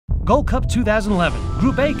Gold Cup 2011.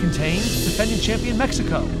 Group A contains defending champion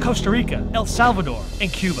Mexico, Costa Rica, El Salvador,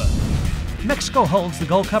 and Cuba. Mexico holds the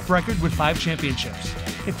Gold Cup record with 5 championships,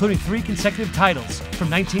 including 3 consecutive titles from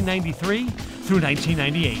 1993 through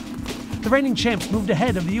 1998. The reigning champs moved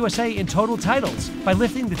ahead of the USA in total titles by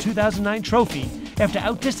lifting the 2009 trophy after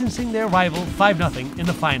outdistancing their rival 5-0 in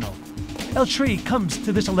the final. El Tri comes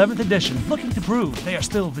to this 11th edition looking to prove they are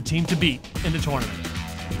still the team to beat in the tournament.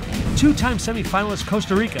 2-time semi-finalist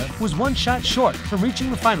Costa Rica was 1 shot short from reaching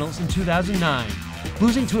the finals in 2009,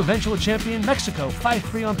 losing to eventual champion Mexico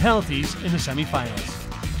 5-3 on penalties in the semi-finals.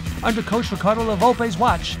 Under coach Ricardo Lavolpe's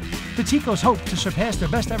watch, the Ticos hoped to surpass their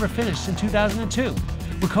best-ever finish in 2002,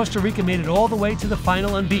 where Costa Rica made it all the way to the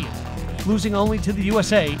final unbeaten, losing only to the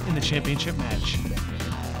USA in the championship match.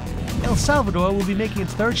 El Salvador will be making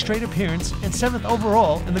its 3rd straight appearance and 7th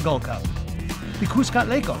overall in the Gold Cup. The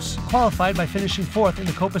Cuscatlecos qualified by finishing 4th in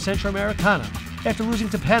the Copa Centroamericana after losing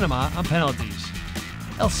to Panama on penalties.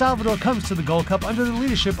 El Salvador comes to the Gold Cup under the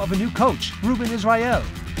leadership of a new coach, Ruben Israel,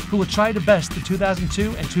 who will try to best the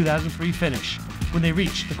 2002 and 2003 finish when they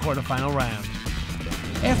reach the quarterfinal round.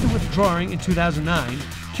 After withdrawing in 2009,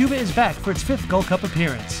 Cuba is back for its 5th Gold Cup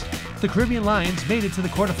appearance. The Caribbean Lions made it to the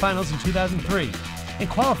quarterfinals in 2003 and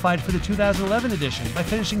qualified for the 2011 edition by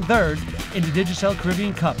finishing 3rd in the Digicel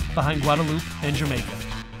Caribbean Cup behind Guadeloupe and Jamaica.